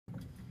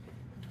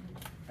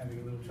Having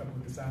a little trouble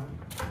with the sound?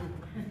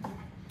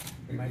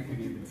 It might be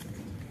a bit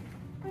sensitive.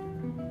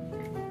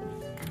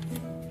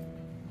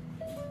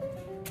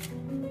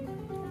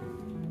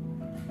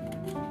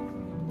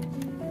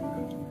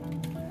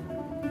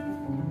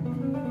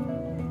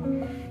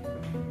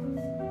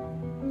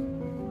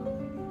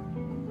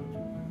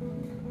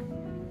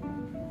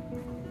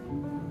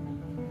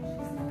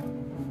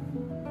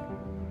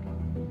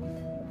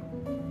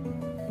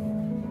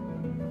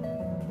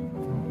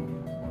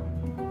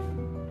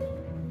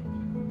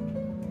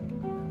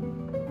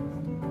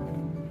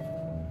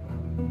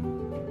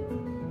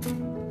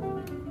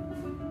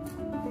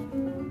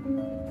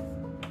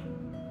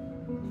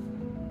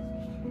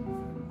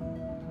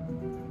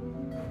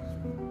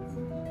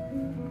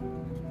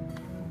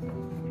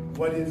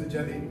 What is a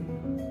jelly?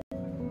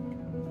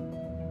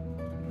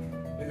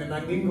 In the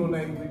Mandingo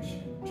language,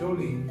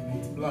 joli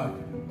means blood.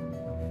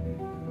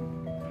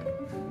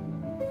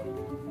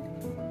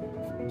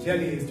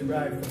 Jelly is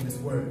derived from this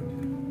word.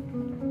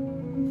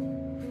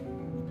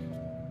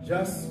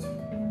 Just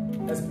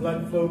as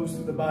blood flows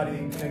through the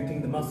body,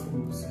 connecting the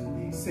muscles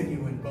and the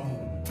sinew and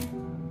bone,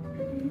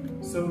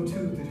 so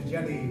too did the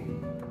jelly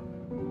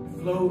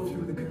flow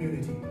through the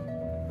community,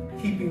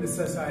 keeping the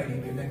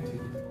society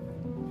connected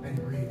and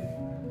breathing.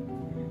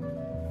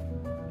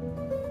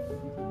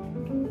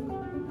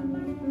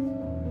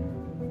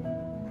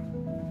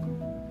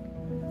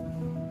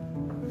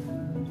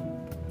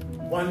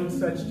 One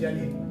such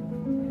jelly,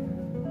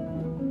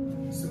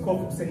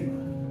 Sukofu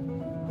Seniba,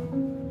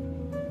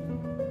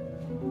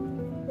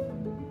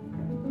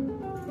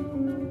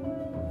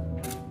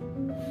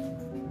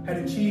 had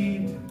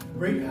achieved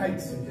great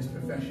heights in his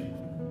profession.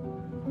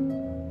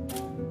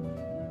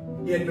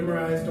 He had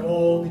memorized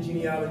all the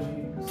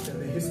genealogies and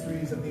the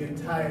histories of the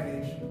entire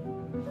nation.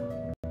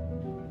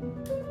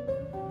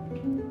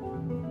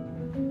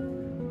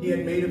 He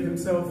had made of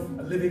himself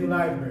a living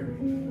library.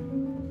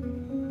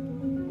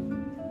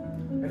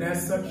 And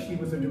as such, he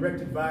was a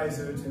direct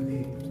advisor to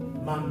the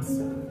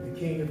Mansa, the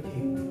King of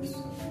Kings.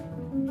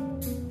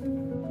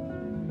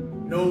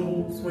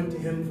 Nobles went to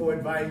him for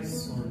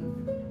advice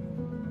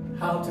on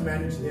how to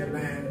manage their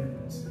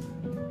lands,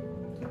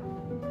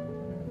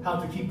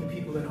 how to keep the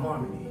people in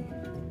harmony.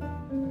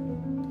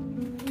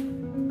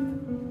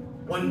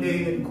 One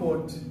day in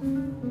court,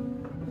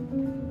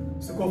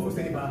 Sukofu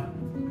Seniba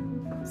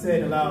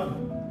said aloud,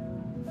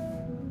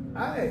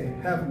 "I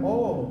have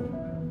all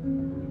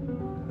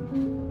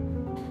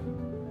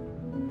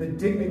the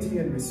dignity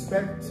and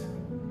respect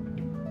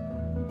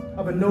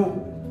of a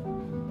noble,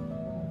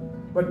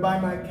 but by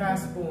my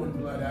caste-born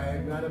blood, I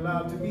am not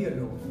allowed to be a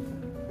noble."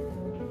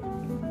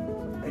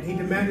 And he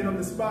demanded on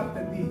the spot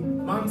that the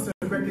Mansa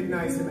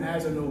recognize him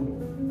as a noble.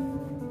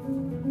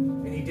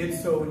 And he did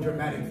so in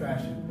dramatic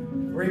fashion,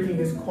 breaking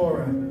his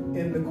kora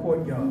in the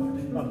courtyard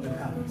of the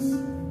palace.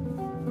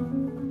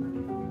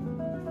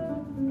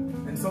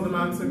 And so the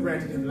Mansa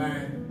granted him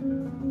land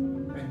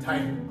and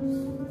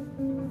titles.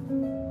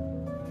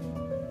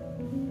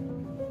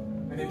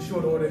 And in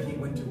short order, he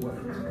went to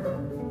work.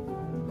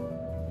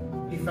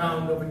 He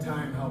found over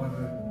time,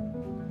 however,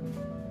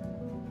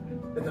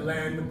 that the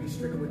land would be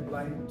stricken with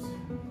blight.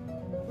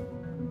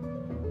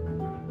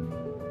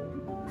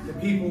 The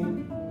people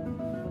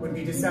would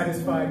be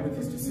dissatisfied with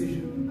his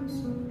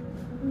decisions.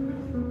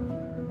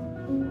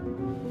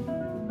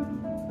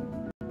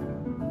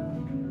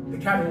 The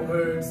cattle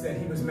herds that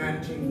he was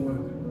managing were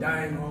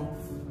dying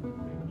off.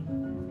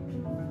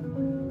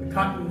 The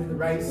cotton and the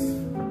rice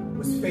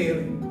was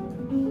failing.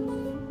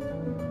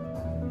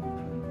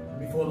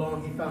 Before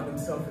long, he found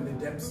himself in the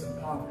depths of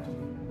poverty,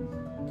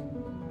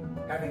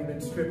 having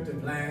been stripped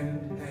of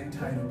land and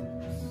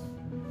titles.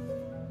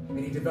 And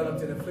he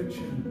developed an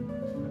affliction,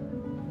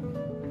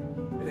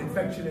 an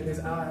infection in his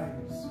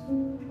eyes,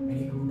 and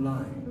he grew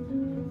blind.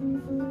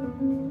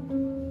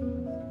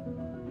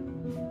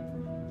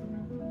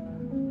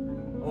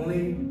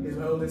 Only his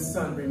eldest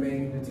son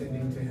remained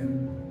attending to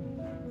him.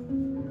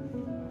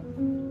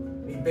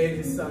 He bade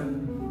his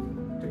son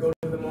to go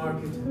to the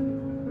market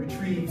and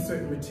retrieve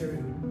certain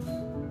materials.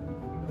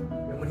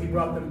 And when he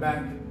brought them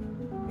back,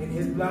 in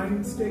his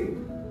blind state,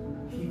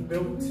 he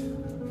built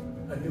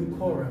a new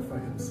kora for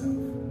himself.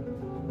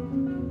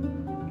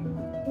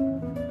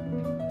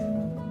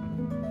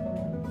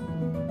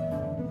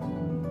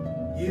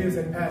 Years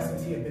had passed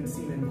since he had been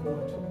seen in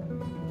court,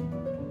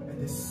 and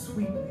this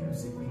sweet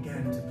music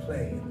began to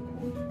play in the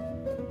court,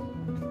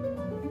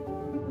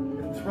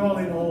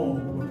 enthralling all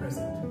who were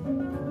present.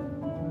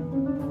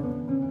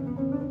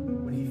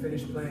 When he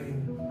finished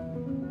playing,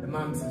 the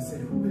Mansa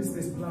said, "Who is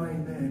this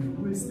blind man?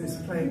 Who is this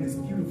playing this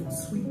beautiful,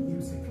 sweet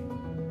music?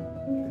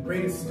 The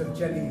greatest of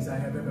jellies I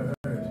have ever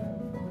heard."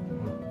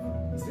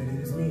 He said,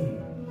 "It is me,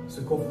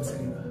 Sukofu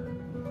Seniba."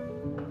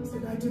 He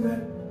said, "I do not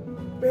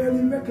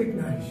barely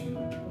recognize you.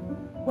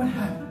 What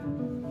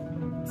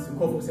happened?"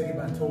 Sukofu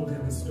Seniba told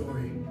him his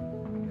story,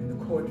 and the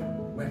court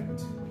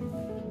wept.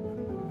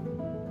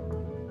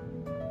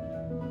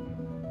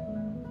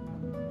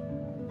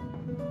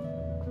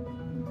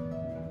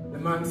 The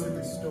Mansa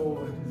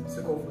restored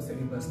Sukofu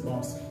Seniba's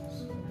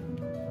losses.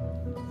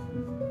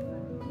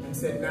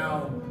 said,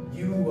 now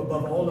you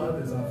above all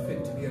others are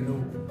fit to be a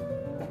noble,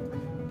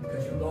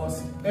 because you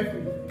lost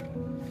everything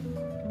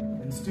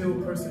and still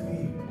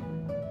persevered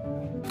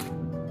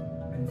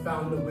and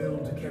found the will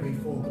to carry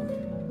forward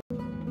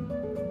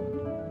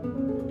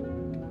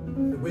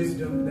the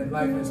wisdom that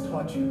life has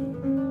taught you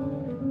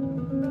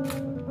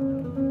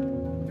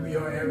through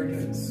your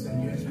arrogance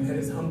and that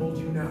has humbled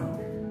you now.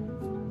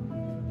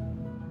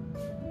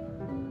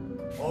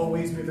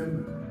 Always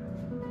remember,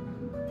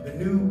 the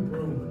new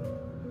broom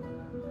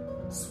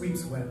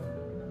sweeps well,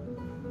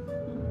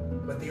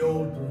 but the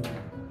old broom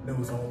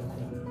knows all the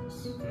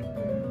corners.